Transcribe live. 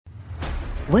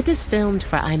What does filmed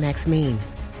for IMAX mean?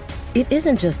 It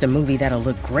isn't just a movie that'll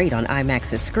look great on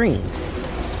IMAX's screens.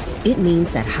 It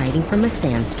means that hiding from a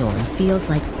sandstorm feels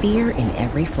like fear in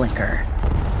every flicker.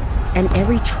 And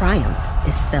every triumph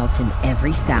is felt in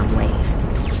every sound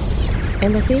wave.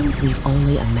 And the things we've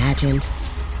only imagined,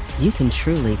 you can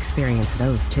truly experience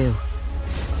those too.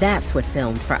 That's what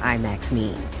filmed for IMAX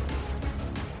means.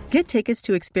 Get tickets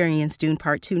to experience Dune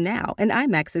Part 2 now and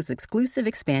IMAX's exclusive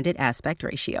expanded aspect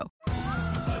ratio.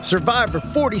 Survivor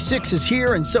 46 is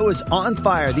here, and so is On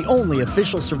Fire, the only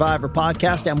official Survivor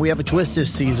podcast, and we have a twist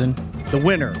this season. The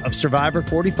winner of Survivor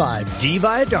 45, Dee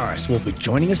Valladares, will be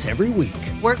joining us every week.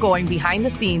 We're going behind the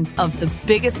scenes of the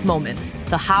biggest moments,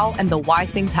 the how and the why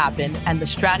things happen, and the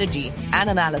strategy and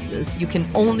analysis you can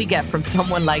only get from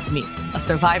someone like me, a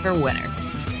Survivor winner.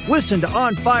 Listen to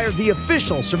On Fire, the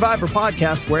official Survivor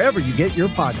podcast, wherever you get your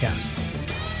podcasts.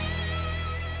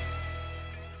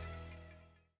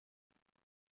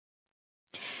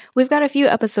 We've got a few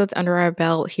episodes under our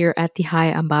belt here at the Hi,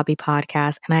 I'm Bobby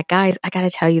podcast. And guys, I got to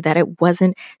tell you that it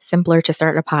wasn't simpler to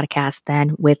start a podcast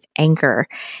than with Anchor.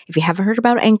 If you haven't heard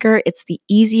about Anchor, it's the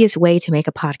easiest way to make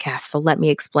a podcast. So let me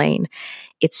explain.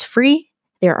 It's free.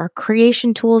 There are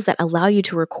creation tools that allow you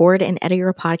to record and edit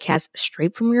your podcast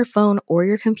straight from your phone or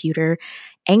your computer.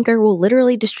 Anchor will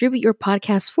literally distribute your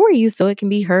podcast for you so it can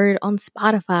be heard on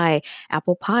Spotify,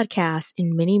 Apple Podcasts,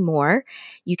 and many more.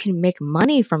 You can make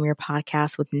money from your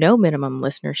podcast with no minimum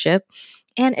listenership.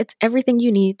 And it's everything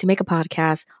you need to make a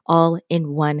podcast all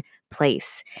in one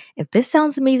place. If this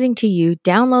sounds amazing to you,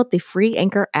 download the free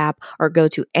Anchor app or go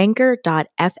to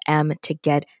anchor.fm to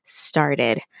get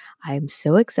started. I am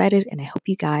so excited and I hope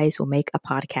you guys will make a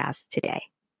podcast today.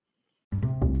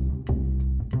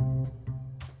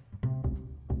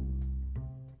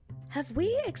 Have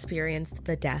we experienced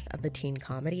the death of the teen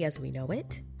comedy as we know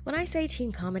it? When I say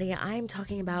teen comedy, I'm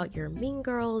talking about your Mean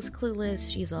Girls,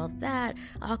 Clueless, She's All That,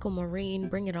 Aquamarine,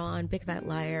 Bring It On, Big Fat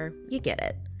Liar. You get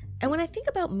it. And when I think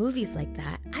about movies like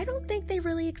that, I don't think they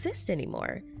really exist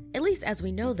anymore, at least as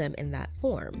we know them in that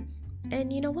form.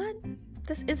 And you know what?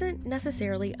 This isn't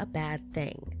necessarily a bad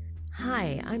thing.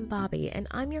 Hi, I'm Bobby, and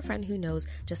I'm your friend who knows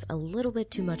just a little bit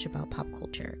too much about pop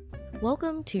culture.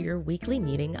 Welcome to your weekly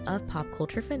meeting of Pop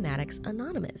Culture Fanatics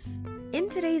Anonymous. In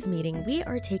today's meeting, we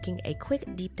are taking a quick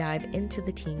deep dive into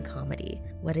the teen comedy,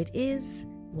 what it is,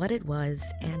 what it was,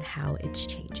 and how it's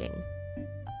changing.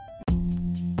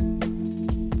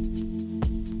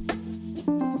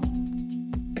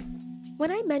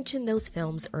 When I mentioned those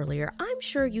films earlier, I'm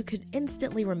sure you could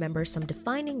instantly remember some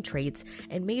defining traits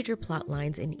and major plot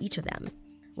lines in each of them.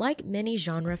 Like many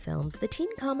genre films, the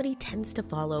teen comedy tends to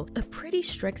follow a pretty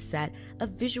strict set of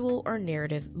visual or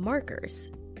narrative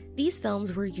markers. These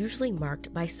films were usually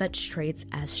marked by such traits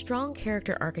as strong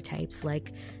character archetypes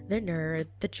like the nerd,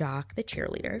 the jock, the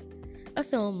cheerleader. A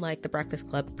film like The Breakfast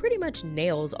Club pretty much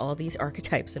nails all these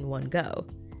archetypes in one go.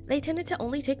 They tended to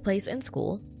only take place in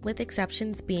school, with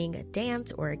exceptions being a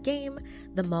dance or a game,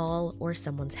 the mall, or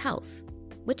someone's house.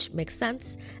 Which makes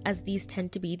sense, as these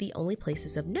tend to be the only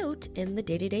places of note in the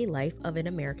day-to-day life of an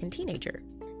American teenager.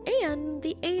 And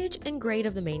the age and grade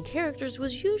of the main characters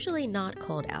was usually not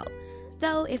called out,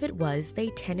 though if it was, they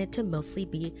tended to mostly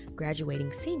be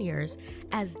graduating seniors,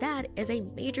 as that is a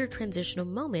major transitional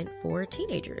moment for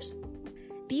teenagers.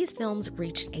 These films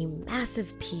reached a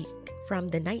massive peak from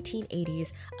the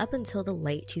 1980s up until the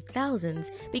late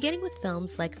 2000s, beginning with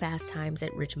films like Fast Times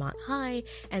at Ridgemont High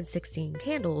and 16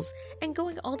 Candles, and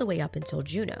going all the way up until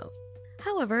Juno.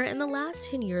 However, in the last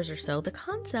 10 years or so, the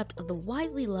concept of the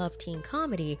widely loved teen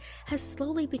comedy has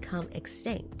slowly become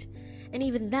extinct. And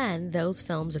even then, those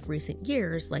films of recent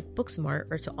years, like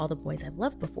Booksmart or To All the Boys I've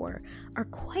Loved Before, are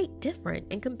quite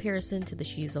different in comparison to the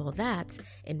She's All That's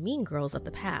and Mean Girls of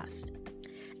the past.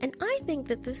 And I think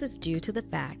that this is due to the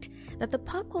fact that the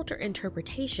pop culture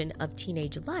interpretation of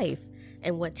teenage life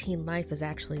and what teen life is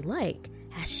actually like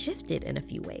has shifted in a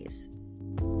few ways.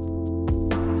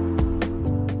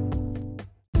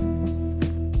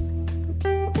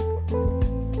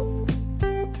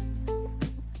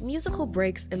 Musical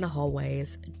breaks in the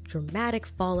hallways, dramatic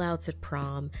fallouts at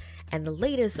prom, and the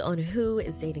latest on who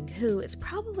is dating who is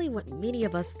probably what many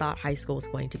of us thought high school was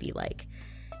going to be like.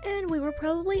 And we were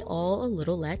probably all a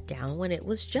little let down when it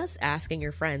was just asking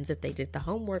your friends if they did the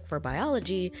homework for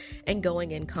biology and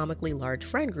going in comically large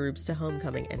friend groups to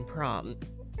homecoming and prom.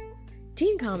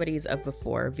 Teen comedies of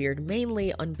before veered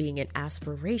mainly on being an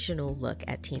aspirational look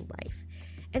at teen life.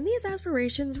 And these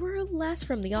aspirations were less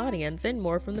from the audience and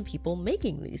more from the people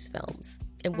making these films,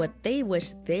 and what they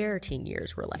wished their teen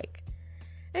years were like.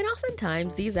 And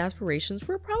oftentimes, these aspirations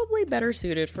were probably better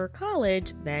suited for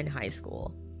college than high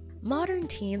school. Modern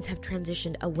teens have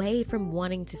transitioned away from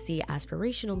wanting to see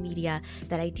aspirational media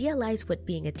that idealize what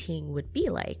being a teen would be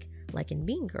like in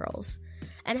Mean Girls,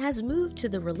 and has moved to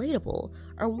the relatable,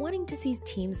 or wanting to see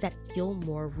teens that feel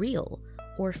more real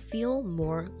or feel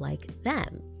more like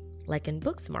them, like in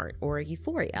Booksmart or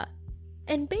Euphoria.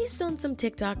 And based on some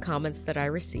TikTok comments that I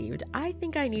received, I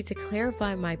think I need to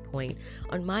clarify my point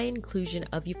on my inclusion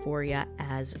of Euphoria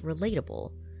as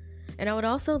relatable. And I would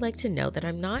also like to note that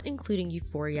I'm not including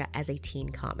Euphoria as a teen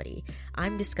comedy.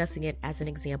 I'm discussing it as an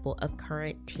example of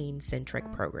current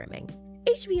teen-centric programming.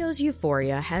 HBO's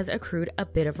Euphoria has accrued a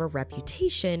bit of a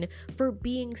reputation for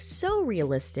being so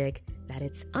realistic that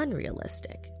it's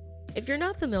unrealistic. If you're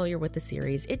not familiar with the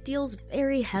series, it deals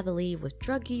very heavily with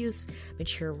drug use,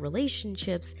 mature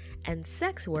relationships, and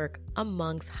sex work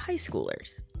amongst high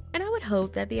schoolers. And I would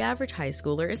hope that the average high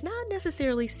schooler is not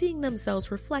necessarily seeing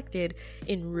themselves reflected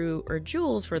in Rue or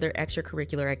Jules for their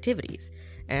extracurricular activities.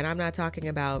 And I'm not talking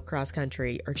about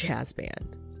cross-country or jazz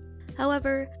band.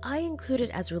 However, I include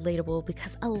it as relatable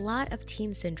because a lot of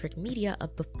teen-centric media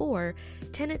of before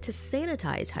tended to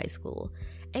sanitize high school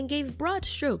and gave broad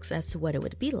strokes as to what it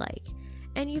would be like.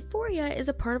 And Euphoria is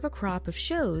a part of a crop of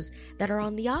shows that are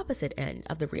on the opposite end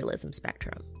of the realism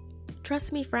spectrum.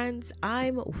 Trust me, friends,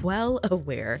 I'm well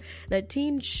aware that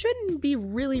teens shouldn't be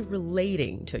really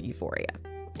relating to Euphoria.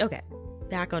 Okay,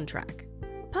 back on track.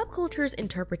 Pop culture's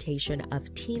interpretation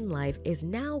of teen life is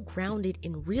now grounded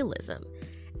in realism.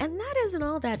 And that isn't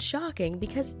all that shocking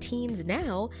because teens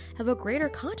now have a greater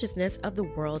consciousness of the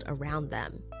world around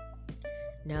them.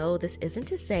 No, this isn't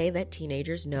to say that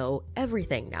teenagers know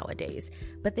everything nowadays,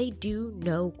 but they do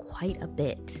know quite a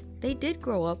bit. They did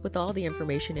grow up with all the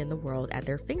information in the world at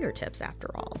their fingertips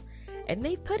after all, and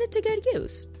they've put it to good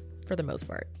use, for the most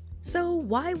part. So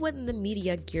why wouldn't the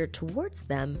media geared towards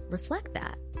them reflect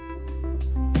that?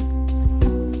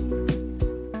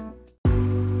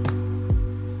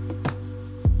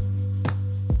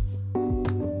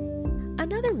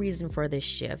 Another reason for this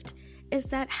shift is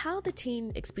that how the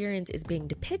teen experience is being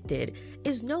depicted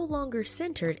is no longer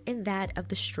centered in that of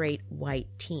the straight white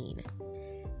teen.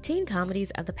 Teen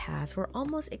comedies of the past were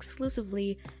almost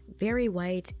exclusively very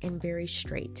white and very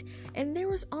straight, and there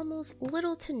was almost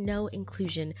little to no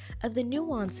inclusion of the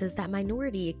nuances that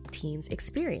minority teens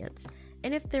experience,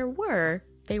 and if there were,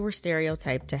 they were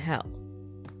stereotyped to hell.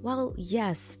 While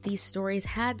yes, these stories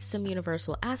had some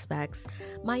universal aspects,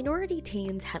 minority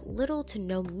teens had little to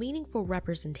no meaningful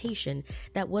representation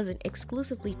that wasn't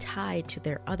exclusively tied to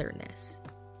their otherness.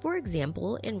 For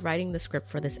example, in writing the script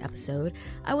for this episode,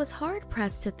 I was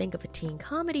hard-pressed to think of a teen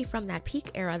comedy from that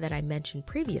peak era that I mentioned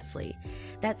previously,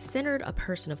 that centered a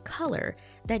person of color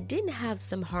that didn't have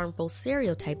some harmful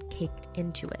stereotype caked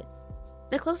into it.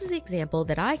 The closest example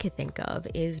that I could think of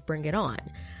is Bring It On,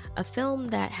 a film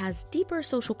that has deeper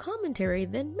social commentary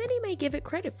than many may give it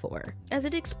credit for, as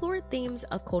it explored themes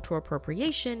of cultural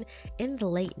appropriation in the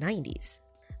late 90s.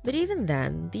 But even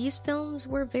then, these films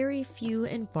were very few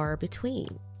and far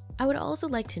between. I would also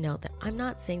like to note that I'm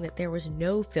not saying that there was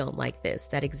no film like this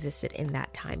that existed in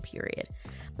that time period,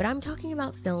 but I'm talking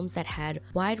about films that had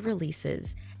wide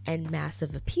releases and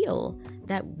massive appeal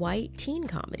that white teen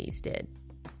comedies did.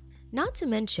 Not to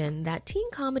mention that teen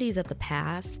comedies of the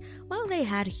past, while they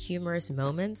had humorous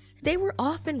moments, they were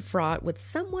often fraught with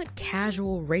somewhat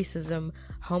casual racism,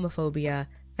 homophobia,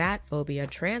 fatphobia,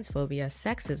 transphobia,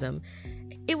 sexism.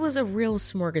 It was a real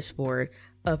smorgasbord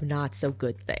of not so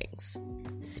good things.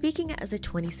 Speaking as a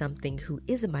 20-something who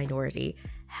is a minority,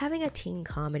 having a teen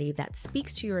comedy that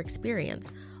speaks to your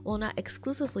experience while not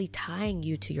exclusively tying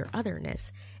you to your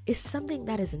otherness is something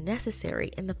that is necessary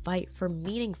in the fight for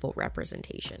meaningful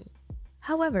representation.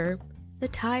 However, the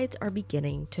tides are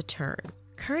beginning to turn.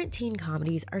 Current teen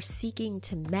comedies are seeking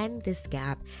to mend this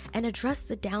gap and address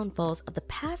the downfalls of the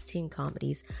past teen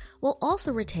comedies while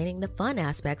also retaining the fun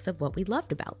aspects of what we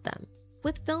loved about them.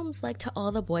 With films like To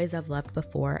All the Boys I've Loved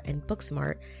Before and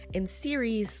Booksmart, and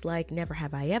series like Never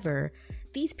Have I Ever,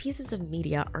 these pieces of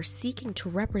media are seeking to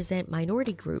represent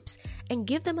minority groups and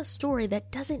give them a story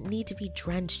that doesn't need to be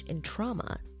drenched in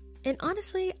trauma. And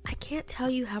honestly, I can't tell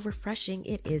you how refreshing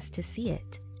it is to see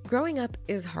it. Growing up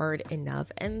is hard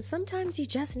enough, and sometimes you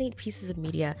just need pieces of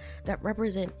media that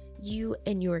represent you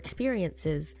and your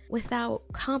experiences without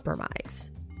compromise.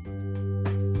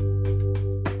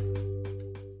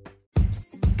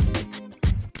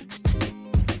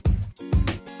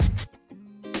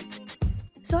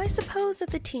 So I suppose that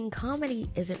the teen comedy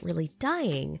isn't really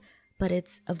dying, but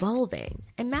it's evolving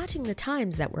and matching the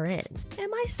times that we're in.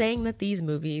 Am I saying that these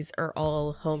movies are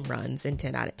all home runs and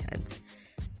 10 out of 10s?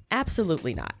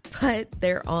 Absolutely not, but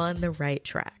they're on the right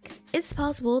track. It's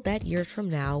possible that years from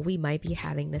now, we might be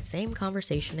having the same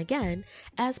conversation again,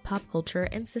 as pop culture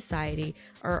and society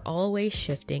are always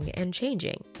shifting and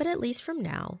changing. But at least from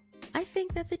now, I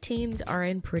think that the teens are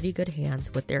in pretty good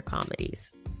hands with their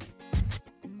comedies.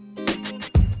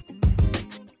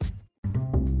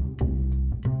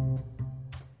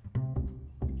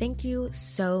 Thank you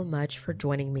so much for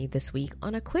joining me this week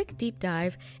on a quick deep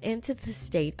dive into the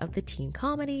state of the teen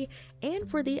comedy and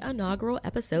for the inaugural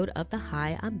episode of the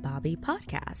Hi, I'm Bobby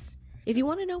podcast. If you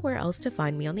want to know where else to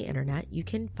find me on the internet, you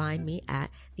can find me at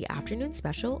The Afternoon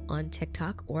Special on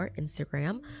TikTok or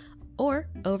Instagram, or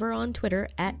over on Twitter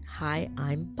at Hi,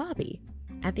 I'm Bobby.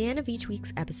 At the end of each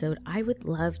week's episode, I would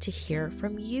love to hear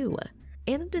from you.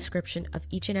 In the description of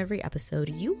each and every episode,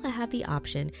 you will have the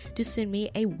option to send me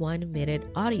a 1-minute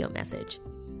audio message.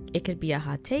 It could be a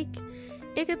hot take,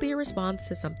 it could be a response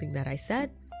to something that I said,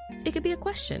 it could be a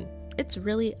question. It's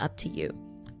really up to you.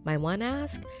 My one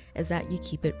ask is that you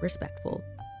keep it respectful.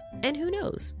 And who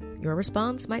knows, your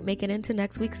response might make it into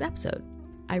next week's episode.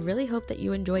 I really hope that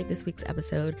you enjoyed this week's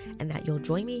episode and that you'll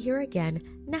join me here again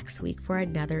next week for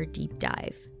another deep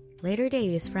dive. Later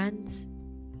days, friends.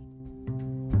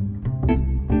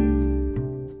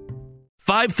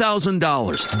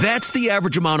 $5,000. That's the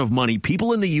average amount of money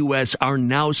people in the U.S. are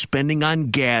now spending on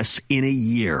gas in a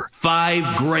year.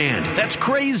 $5,000. That's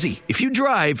crazy. If you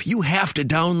drive, you have to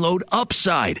download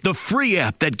Upside, the free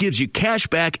app that gives you cash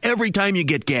back every time you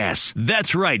get gas.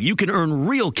 That's right. You can earn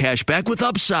real cash back with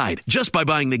Upside just by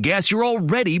buying the gas you're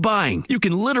already buying. You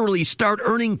can literally start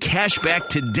earning cash back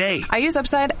today. I use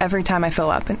Upside every time I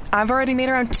fill up, and I've already made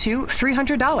around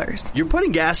 $300. You're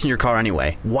putting gas in your car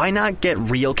anyway. Why not get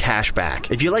real cash back?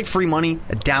 If you like free money,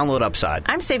 download Upside.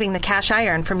 I'm saving the cash I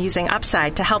earn from using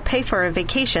Upside to help pay for a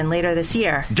vacation later this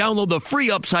year. Download the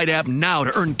free Upside app now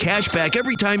to earn cash back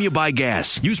every time you buy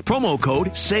gas. Use promo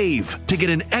code SAVE to get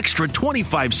an extra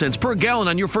 25 cents per gallon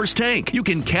on your first tank. You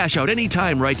can cash out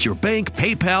anytime right to your bank,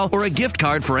 PayPal, or a gift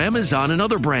card for Amazon and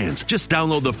other brands. Just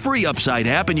download the free Upside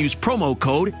app and use promo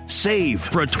code SAVE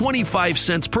for a 25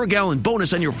 cents per gallon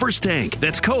bonus on your first tank.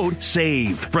 That's code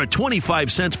SAVE for a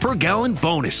 25 cents per gallon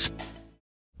bonus.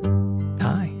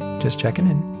 Hi, just checking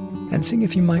in and seeing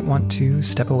if you might want to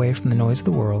step away from the noise of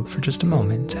the world for just a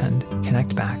moment and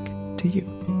connect back to you.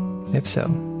 If so,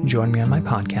 join me on my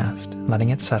podcast, Letting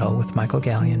It Settle with Michael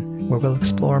Gallion, where we'll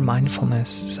explore mindfulness,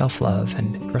 self-love,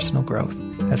 and personal growth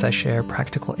as I share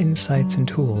practical insights and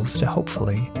tools to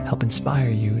hopefully help inspire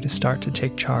you to start to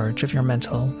take charge of your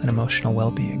mental and emotional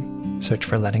well-being. Search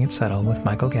for Letting It Settle with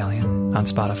Michael Gallion on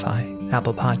Spotify,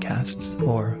 Apple Podcasts,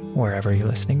 or wherever you're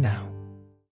listening now.